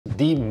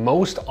The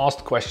most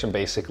asked question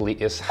basically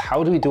is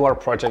how do we do our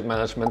project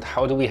management?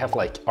 How do we have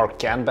like our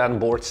Kanban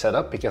board set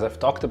up? Because I've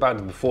talked about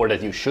it before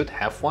that you should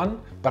have one,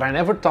 but I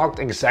never talked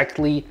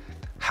exactly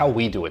how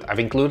we do it. I've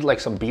included like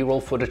some B-roll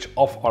footage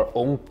of our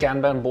own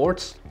Kanban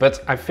boards,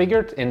 but I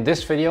figured in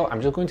this video, I'm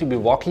just going to be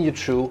walking you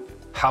through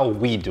how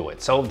we do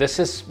it. So this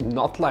is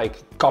not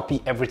like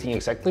copy everything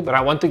exactly, but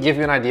I want to give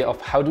you an idea of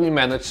how do we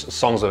manage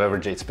Songs of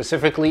Everjade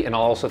specifically, and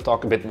I'll also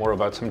talk a bit more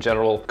about some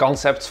general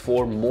concepts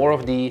for more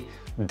of the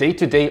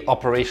day-to-day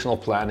operational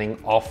planning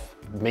of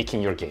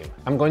making your game.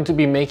 I'm going to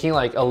be making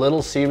like a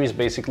little series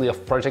basically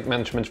of project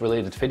management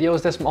related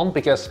videos this month,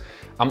 because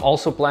I'm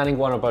also planning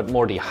one about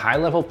more the high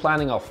level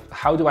planning of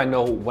how do I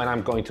know when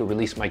I'm going to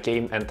release my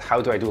game, and how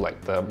do I do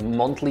like the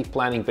monthly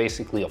planning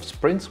basically of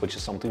sprints, which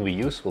is something we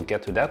use, we'll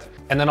get to that.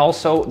 And then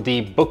also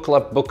the book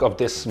club book of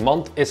this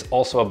month is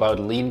also about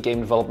lean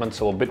game development,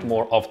 so a bit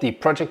more of the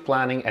project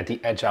planning and the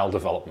agile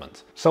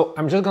development. So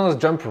I'm just gonna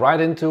jump right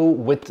into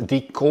with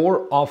the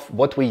core of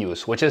what we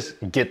use, which is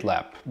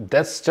GitLab.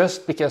 That's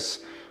just because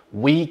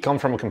we come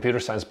from a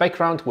computer science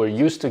background, we're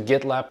used to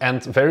GitLab,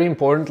 and very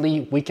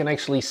importantly, we can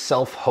actually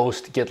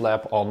self-host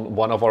GitLab on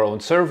one of our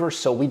own servers,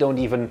 so we don't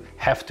even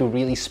have to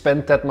really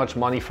spend that much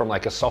money from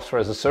like a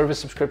software as a service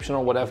subscription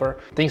or whatever.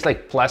 Things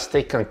like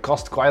plastic can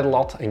cost quite a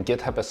lot, and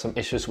GitHub has some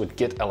issues with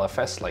Git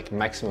LFS, like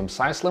maximum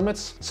size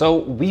limits. So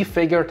we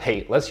figured,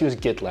 hey, let's use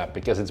GitLab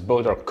because it's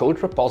both our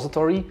code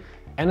repository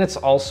and it's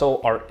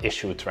also our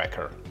issue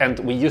tracker. And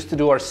we used to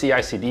do our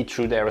CI/CD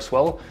through there as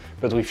well,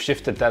 but we've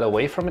shifted that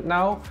away from it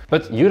now.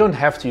 But you don't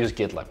have to use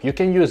GitLab. You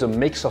can use a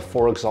mix of,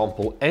 for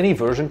example, any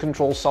version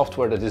control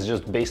software that is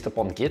just based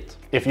upon Git.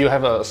 If you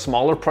have a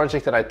smaller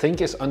project that I think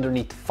is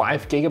underneath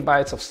 5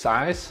 GB of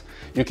size,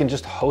 you can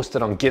just host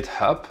it on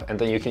GitHub, and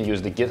then you can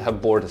use the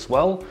GitHub board as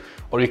well,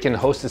 or you can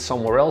host it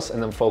somewhere else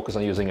and then focus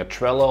on using a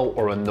Trello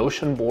or a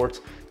Notion board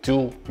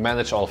to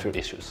manage all of your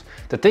issues.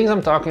 The things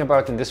I'm talking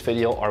about in this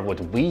video are what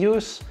we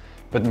use,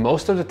 but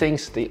most of the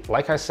things,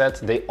 like I said,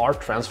 they are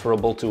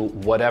transferable to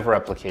whatever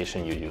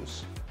application you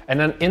use. And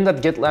then in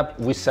that GitLab,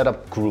 we set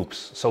up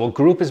groups. So a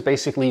group is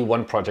basically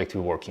one project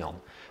we're working on.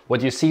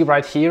 What you see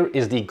right here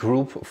is the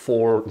group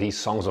for the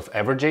Songs of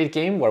Everjade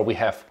game, where we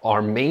have our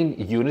main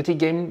Unity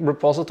game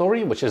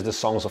repository, which is the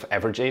Songs of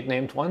Everjade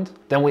named one.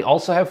 Then we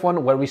also have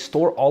one where we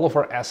store all of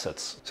our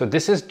assets. So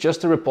this is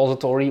just a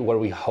repository where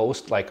we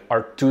host like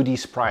our 2D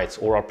sprites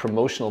or our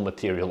promotional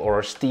material or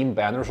our Steam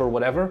banners or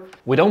whatever.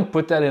 We don't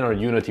put that in our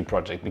Unity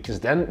project, because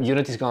then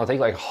Unity is gonna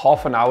take like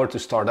half an hour to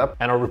start up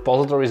and our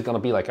repository is gonna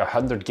be like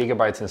 100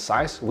 GB in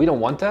size. We don't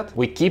want that.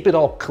 We keep it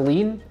all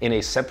clean in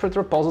a separate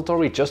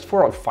repository just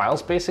for our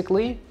files basically.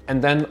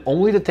 And then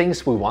only the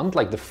things we want,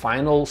 like the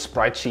final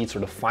sprite sheets or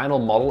the final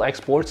model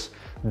exports,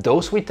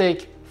 those we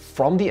take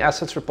from the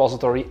assets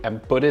repository and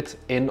put it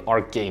in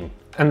our game.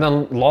 And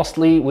then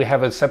lastly, we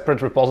have a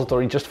separate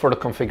repository just for the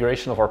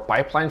configuration of our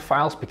pipeline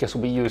files, because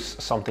we use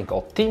something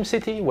called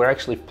Teamcity. We're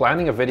actually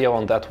planning a video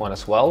on that one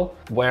as well,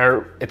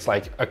 where it's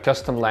like a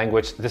custom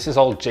language. This is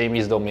all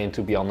Jamie's domain,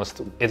 to be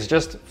honest. It's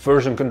just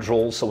version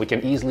control, so we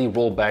can easily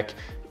roll back,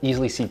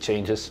 easily see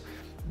changes.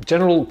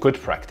 General good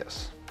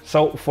practice.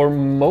 So for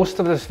most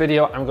of this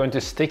video, I'm going to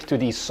stick to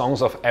the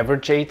Songs of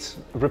Everjade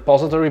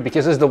repository,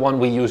 because it's the one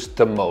we use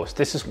the most.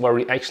 This is where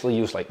we actually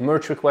use like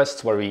merge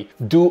requests, where we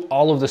do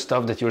all of the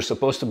stuff that you're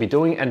supposed to be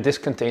doing, and this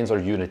contains our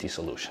Unity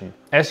solution.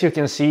 As you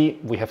can see,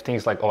 we have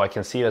things like, oh, I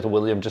can see that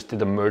William just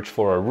did a merge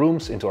for our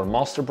rooms into our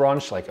master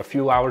branch like a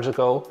few hours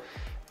ago.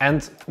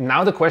 And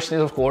now the question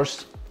is, of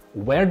course,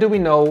 where do we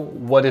know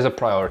what is a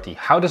priority?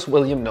 How does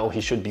William know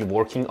he should be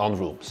working on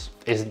rooms?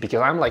 Is it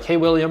because I'm like, hey,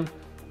 William,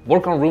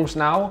 work on rooms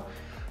now?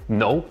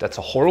 No, that's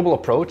a horrible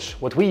approach.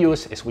 What we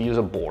use is we use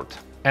a board.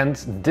 And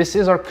this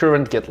is our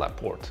current GitLab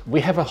board.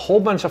 We have a whole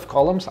bunch of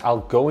columns.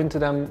 I'll go into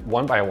them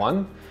one by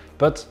one.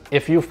 But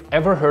if you've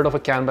ever heard of a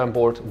Kanban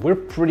board, we're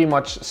pretty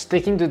much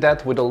sticking to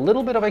that with a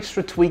little bit of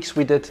extra tweaks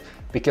we did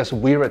because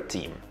we're a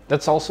team.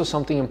 That's also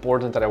something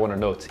important that I want to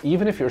note.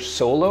 Even if you're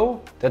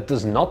solo, that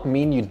does not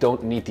mean you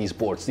don't need these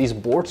boards. These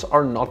boards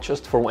are not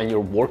just for when you're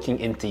working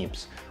in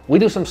teams. We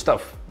do some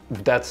stuff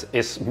that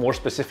is more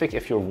specific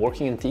if you're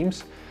working in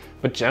teams,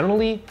 but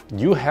generally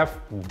you have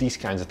these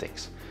kinds of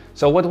things.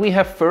 So what we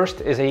have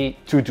first is a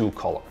to-do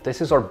column.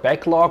 This is our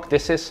backlog.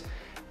 This is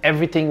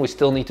everything we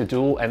still need to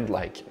do, and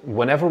like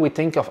whenever we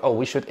think of, oh,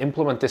 we should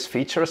implement this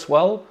feature as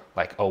well,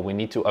 like, oh, we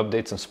need to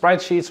update some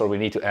sprite sheets or we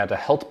need to add a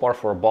health bar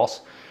for our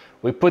boss,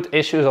 we put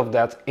issues of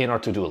that in our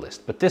to-do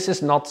list. But this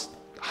is not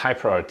high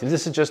priority.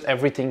 This is just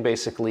everything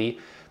basically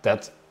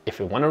that if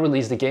we want to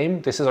release the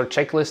game, this is our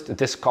checklist.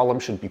 This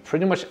column should be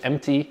pretty much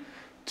empty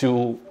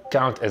to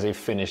count as a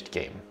finished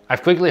game.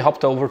 I've quickly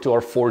hopped over to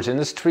our Forge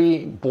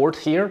Industry board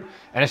here,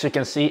 and as you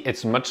can see,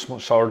 it's much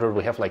shorter.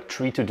 We have like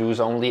 3 to-dos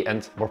only,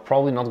 and we're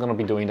probably not going to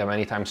be doing them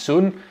anytime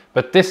soon.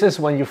 But this is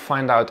when you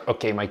find out,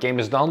 okay, my game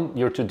is done,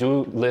 your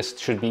to-do list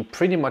should be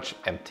pretty much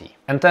empty.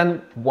 And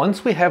then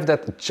once we have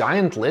that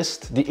giant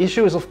list, the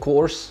issue is, of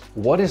course,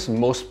 what is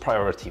most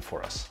priority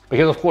for us?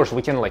 Because of course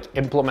we can like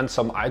implement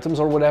some items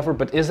or whatever,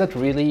 but is that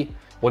really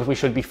what we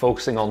should be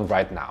focusing on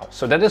right now.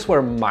 So that is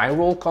where my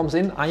role comes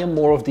in. I am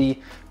more of the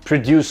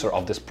producer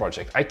of this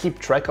project. I keep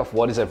track of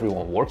what is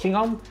everyone working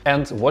on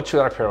and what should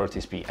our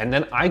priorities be. And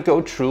then I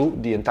go through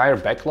the entire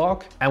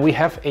backlog, and we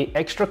have an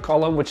extra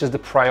column, which is the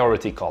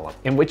priority column,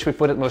 in which we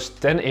put at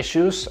most 10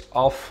 issues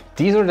of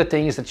these are the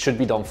things that should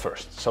be done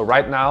first. So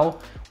right now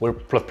we're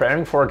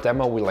preparing for a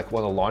demo. We want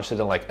to launch it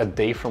in like a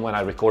day from when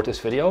I record this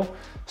video.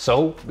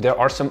 So there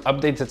are some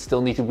updates that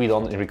still need to be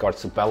done in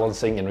regards to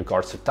balancing, in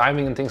regards to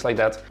timing and things like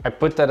that. I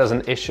put that as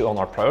an issue on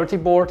our priority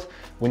board.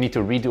 We need to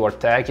redo our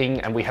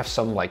tagging, and we have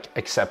some like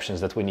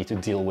exceptions that we need to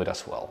deal with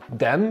as well.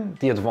 Then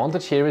the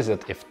advantage here is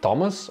that if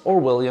Thomas or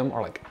William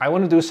are like, I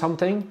want to do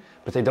something,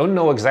 but they don't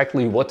know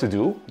exactly what to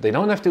do, they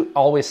don't have to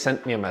always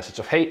send me a message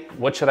of, hey,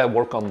 what should I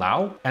work on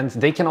now? And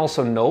they can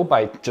also know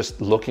by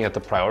just looking at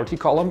the priority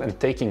column and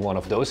taking one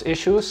of those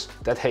issues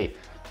that, hey,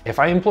 if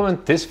I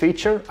implement this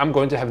feature, I'm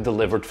going to have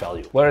delivered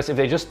value. Whereas if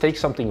they just take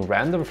something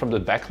random from the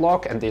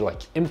backlog and they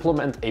like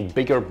implement a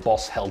bigger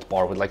boss health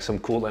bar with like some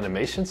cool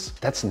animations,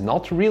 that's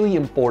not really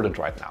important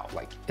right now.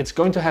 Like it's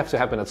going to have to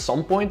happen at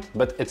some point,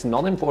 but it's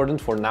not important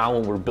for now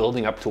when we're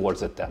building up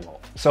towards a demo.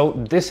 So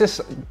this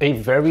is a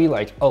very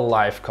like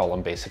alive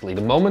column basically.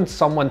 The moment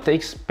someone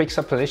picks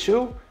up an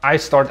issue, I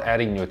start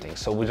adding new things.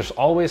 So there's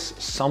always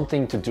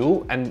something to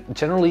do, and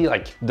generally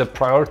like the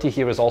priority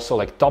here is also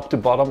like top to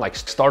bottom, like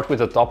start with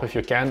the top if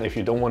you can. If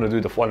you don't want to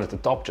do the one at the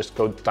top, just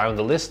go down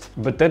the list.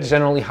 But that's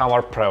generally how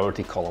our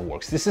priority column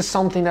works. This is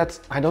something that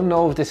I don't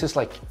know if this is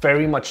like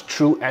very much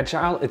true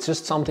Agile. It's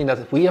just something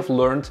that we have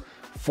learned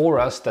for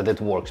us that it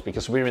works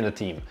because we're in a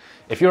team.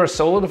 If you're a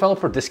solo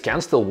developer, this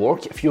can still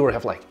work if you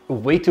have like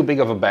way too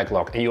big of a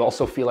backlog and you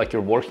also feel like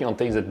you're working on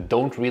things that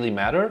don't really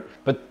matter,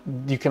 but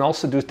you can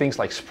also do things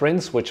like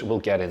sprints, which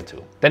we'll get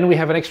into. Then we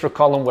have an extra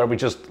column where we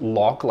just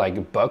log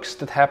like bugs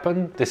that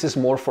happen. This is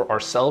more for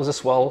ourselves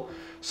as well.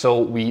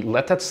 So we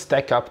let that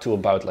stack up to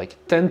about like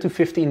 10 to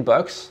 15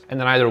 bugs. And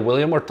then either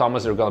William or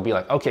Thomas are gonna be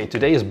like, okay,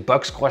 today is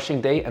bug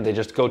squashing day. And they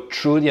just go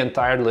through the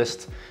entire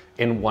list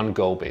in one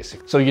go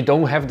basically. So you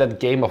don't have that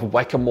game of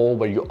whack-a-mole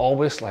where you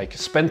always like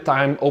spend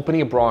time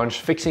opening a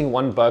branch, fixing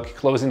one bug,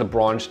 closing the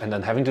branch, and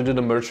then having to do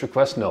the merge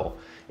request. No.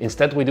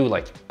 Instead, we do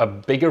like a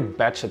bigger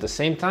batch at the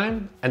same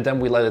time, and then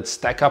we let it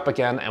stack up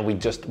again, and we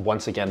just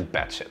once again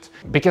batch it.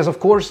 Because of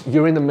course,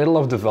 you're in the middle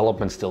of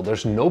development still.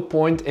 There's no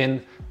point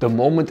in the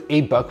moment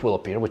a bug will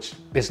appear, which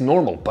is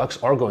normal, bugs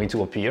are going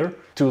to appear,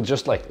 to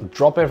just like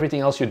drop everything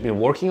else you've been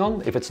working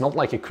on. If it's not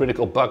like a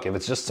critical bug, if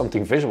it's just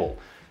something visual,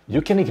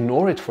 you can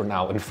ignore it for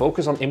now and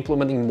focus on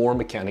implementing more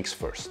mechanics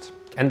first.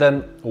 And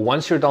then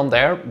once you're done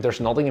there,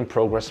 there's nothing in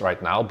progress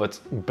right now, but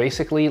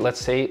basically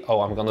let's say, oh,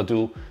 I'm gonna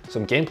do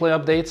some gameplay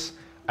updates.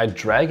 I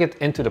drag it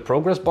into the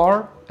progress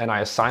bar and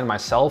I assign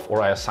myself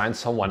or I assign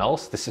someone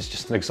else. This is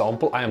just an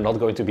example. I am not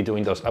going to be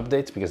doing those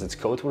updates because it's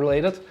code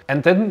related.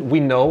 And then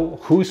we know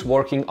who's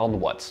working on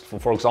what.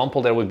 For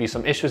example, there would be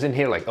some issues in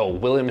here like, oh,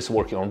 William is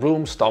working on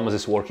rooms, Thomas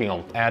is working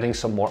on adding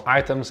some more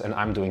items, and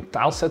I'm doing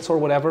tile sets or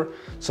whatever.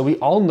 So we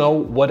all know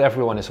what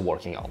everyone is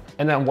working on.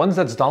 And then once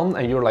that's done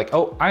and you're like,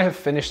 oh, I have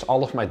finished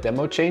all of my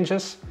demo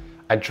changes,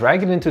 I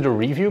drag it into the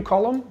review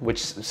column,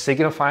 which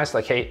signifies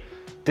like, hey,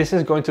 this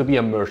is going to be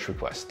a merge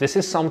request. This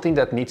is something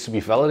that needs to be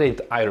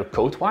validated either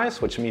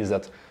code-wise, which means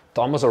that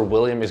Thomas or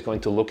William is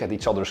going to look at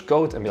each other's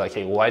code and be like,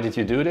 hey, why did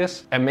you do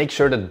this? And make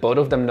sure that both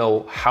of them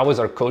know how is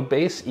our code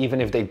base, even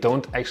if they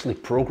don't actually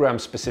program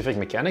specific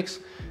mechanics.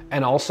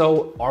 And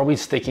also, are we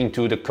sticking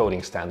to the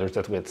coding standards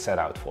that we had set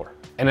out for?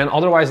 And then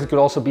otherwise, it could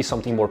also be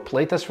something more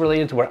playtest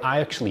related where I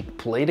actually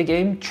play the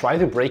game, try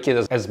to break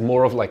it as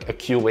more of like a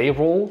QA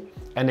role.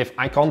 And if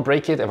I can't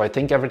break it, if I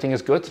think everything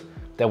is good,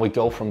 then we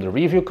go from the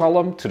review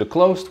column to the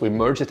closed, we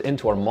merge it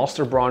into our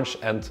master branch,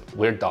 and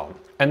we're done.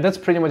 And that's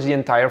pretty much the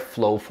entire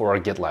flow for our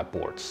GitLab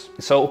boards.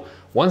 So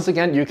once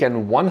again, you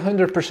can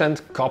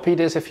 100% copy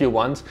this if you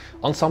want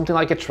on something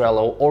like a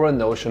Trello or a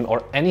Notion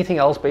or anything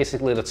else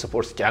basically that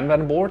supports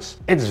Kanban boards.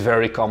 It's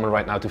very common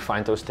right now to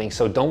find those things,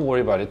 so don't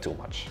worry about it too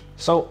much.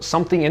 So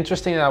something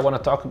interesting that I want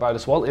to talk about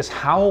as well is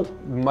how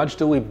much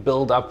do we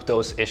build up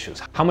those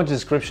issues? How much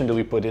description do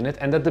we put in it?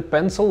 And that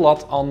depends a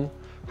lot on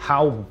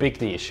how big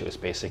the issue is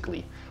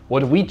basically.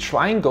 What we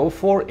try and go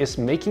for is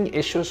making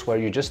issues where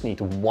you just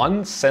need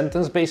one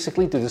sentence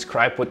basically to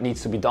describe what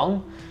needs to be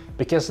done,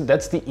 because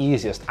that's the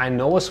easiest. I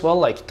know as well,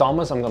 like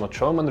Thomas, I'm gonna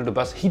throw him under the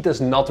bus, he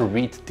does not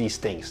read these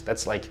things.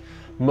 That's like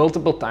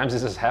multiple times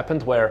this has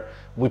happened where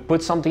we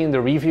put something in the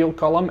review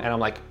column and I'm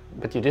like,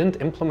 but you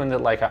didn't implement it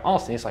like I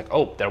asked. And he's like,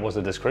 oh, there was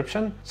a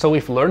description. So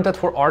we've learned that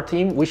for our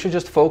team, we should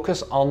just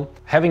focus on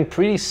having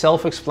pretty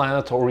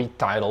self-explanatory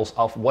titles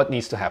of what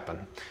needs to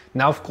happen.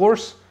 Now, of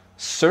course,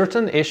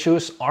 certain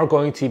issues are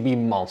going to be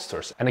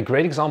monsters. And a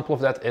great example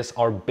of that is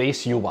our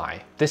base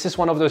UI. This is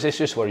one of those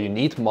issues where you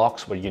need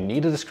mocks, where you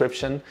need a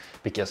description,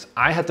 because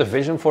I had the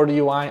vision for the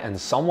UI and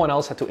someone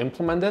else had to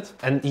implement it.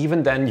 And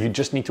even then you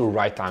just need to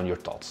write down your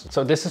thoughts.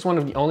 So this is one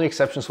of the only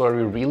exceptions where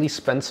we really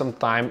spend some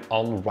time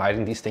on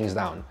writing these things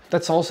down.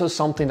 That's also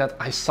something that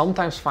I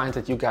sometimes find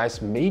that you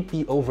guys may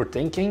be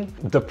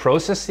overthinking. The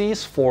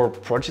processes for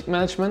project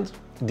management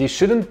they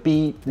shouldn't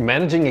be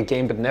managing a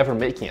game but never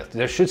making it.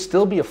 There should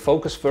still be a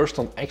focus first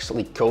on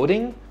actually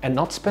coding and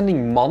not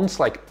spending months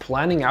like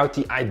planning out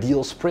the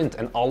ideal sprint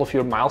and all of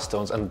your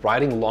milestones and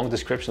writing long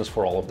descriptions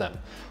for all of them.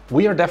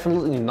 We are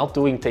definitely not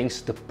doing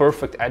things the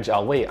perfect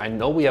Agile way. I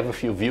know we have a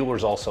few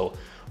viewers also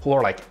who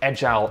are like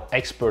Agile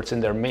experts in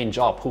their main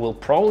job who will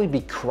probably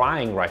be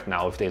crying right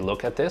now if they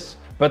look at this.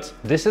 But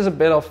this is a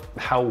bit of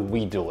how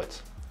we do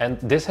it. And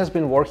this has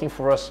been working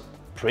for us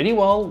pretty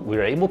well.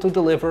 We're able to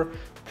deliver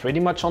pretty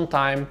much on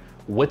time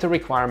with the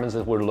requirements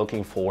that we're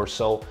looking for.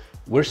 So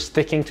we're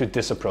sticking to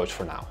this approach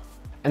for now.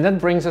 And that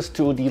brings us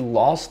to the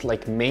last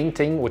main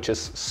thing, which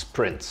is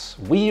sprints.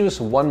 We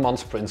use 1 month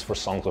sprints for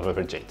Songs of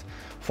Everjade.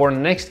 For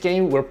next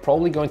game, we're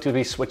probably going to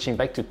be switching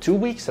back to 2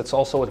 weeks. That's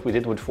also what we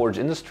did with Forge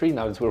Industry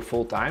now that we're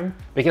full time,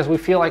 because we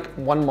feel like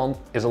 1 month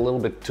is a little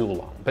bit too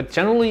long. But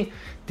generally,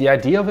 the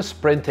idea of a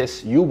sprint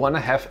is you want to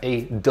have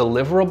a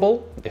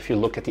deliverable, if you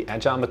look at the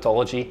Agile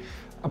methodology,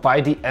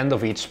 by the end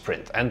of each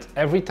sprint. And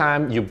every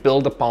time you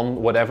build upon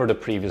whatever the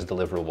previous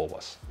deliverable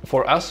was.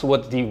 For us,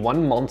 what the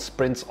 1 month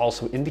sprints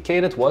also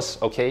indicated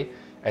was, okay,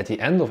 at the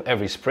end of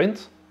every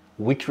sprint,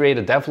 we create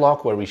a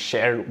devlog where we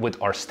share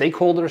with our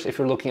stakeholders, if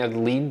you're looking at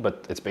Lean,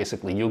 but it's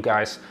basically you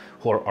guys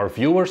who are our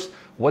viewers,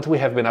 what we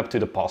have been up to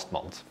the past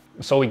month.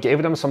 So we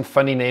gave them some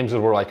funny names that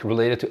were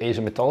related to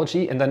Asian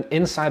mythology, and then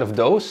inside of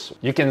those,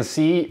 you can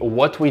see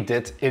what we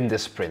did in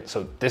this sprint.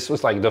 So this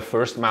was the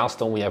first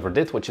milestone we ever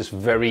did, which is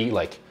very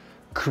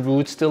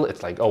crude still.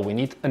 It's oh, we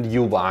need a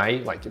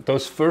UI.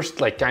 Those first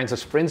kinds of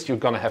sprints, you're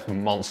gonna have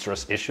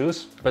monstrous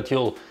issues, but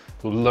you'll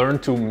learn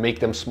to make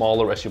them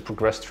smaller as you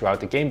progress throughout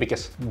the game,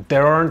 because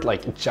there aren't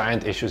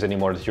giant issues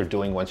anymore that you're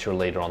doing once you're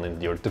later on in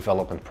your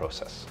development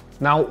process.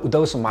 Now,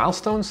 those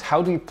milestones,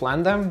 how do you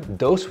plan them?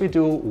 Those we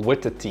do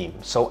with the team.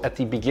 So at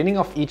the beginning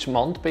of each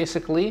month,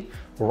 basically,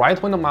 right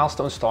when the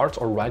milestone starts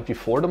or right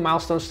before the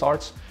milestone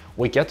starts,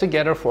 we get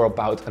together for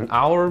about an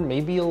hour,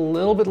 maybe a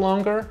little bit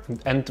longer,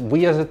 and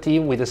we as a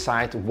team, we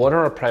decide what are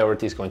our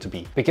priorities going to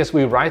be. Because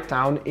we write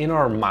down in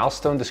our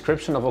milestone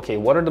description of, okay,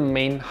 what are the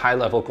main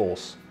high-level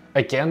goals?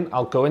 Again,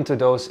 I'll go into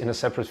those in a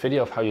separate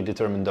video of how you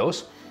determine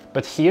those.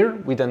 But here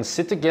we then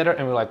sit together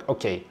and we're like,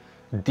 okay,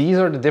 these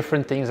are the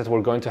different things that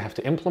we're going to have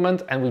to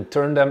implement, and we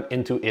turn them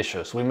into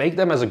issues. We make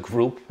them as a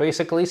group,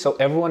 basically, so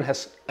everyone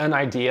has an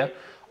idea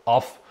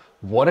of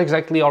what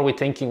exactly are we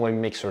thinking when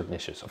we make certain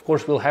issues. Of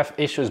course, we'll have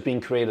issues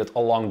being created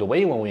along the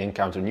way when we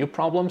encounter new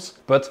problems,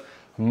 but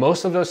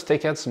most of those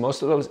tickets,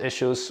 most of those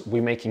issues,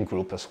 we make in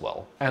group as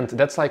well. And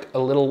that's a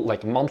little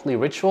monthly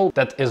ritual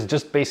that is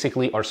just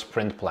basically our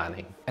sprint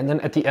planning. And then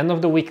at the end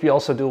of the week, we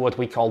also do what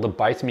we call the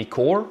Bite Me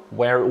Core,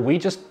 where we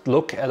just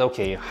look at,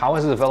 okay, how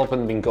has the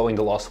development been going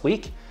the last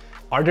week?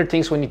 Are there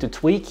things we need to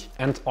tweak?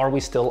 And are we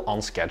still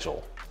on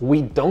schedule?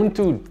 We don't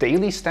do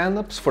daily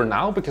stand-ups for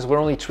now because we're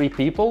only 3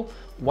 people.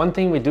 One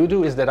thing we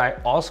do is that I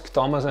ask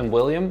Thomas and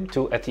William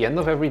to, at the end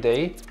of every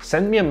day,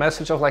 send me a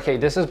message of hey,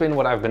 this has been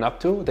what I've been up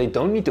to. They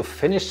don't need to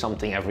finish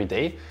something every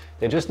day.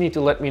 They just need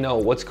to let me know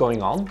what's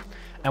going on.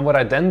 And what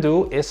I then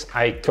do is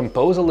I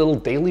compose a little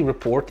daily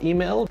report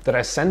email that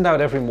I send out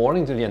every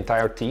morning to the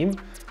entire team.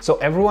 So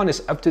everyone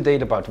is up to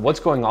date about what's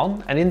going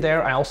on. And in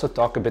there, I also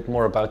talk a bit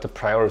more about the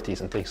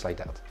priorities and things like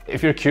that.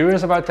 If you're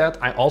curious about that,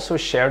 I also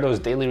share those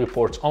daily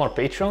reports on our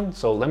Patreon.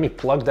 So let me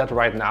plug that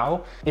right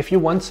now. If you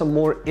want some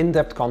more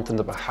in-depth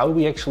content about how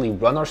we actually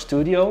run our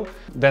studio,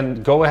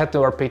 then go ahead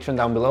to our Patreon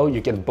down below.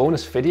 You get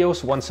bonus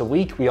videos once a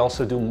week. We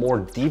also do more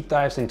deep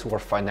dives into our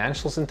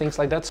financials and things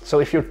like that. So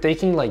if you're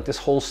taking this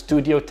whole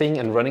studio thing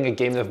and running a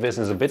game dev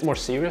business a bit more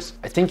serious,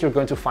 I think you're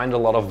going to find a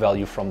lot of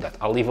value from that.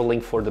 I'll leave a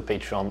link for the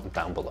Patreon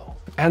down below.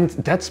 And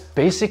that's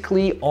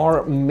basically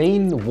our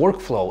main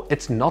workflow.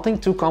 It's nothing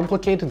too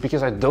complicated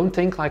because I don't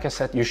think, like I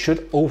said, you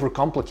should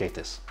overcomplicate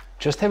this.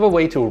 Just have a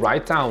way to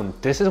write down,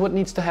 this is what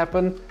needs to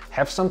happen,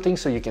 have something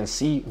so you can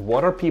see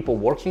what are people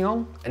working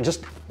on, and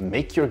just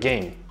make your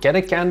game. Get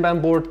a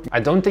Kanban board. I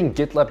don't think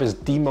Gitlab is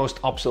the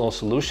most optimal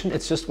solution,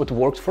 it's just what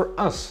works for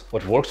us.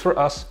 What works for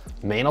us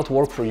may not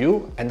work for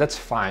you, and that's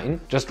fine.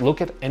 Just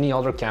look at any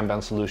other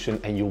Kanban solution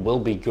and you will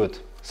be good.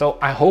 So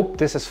I hope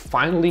this has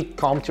finally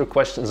calmed your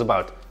questions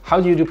about how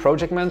do you do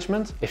project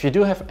management? If you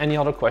do have any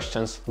other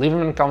questions, leave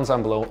them in the comments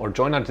down below or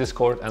join our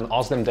Discord and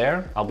ask them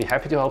there. I'll be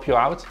happy to help you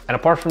out. And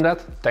apart from that,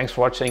 thanks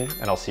for watching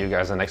and I'll see you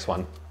guys in the next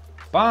one.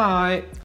 Bye!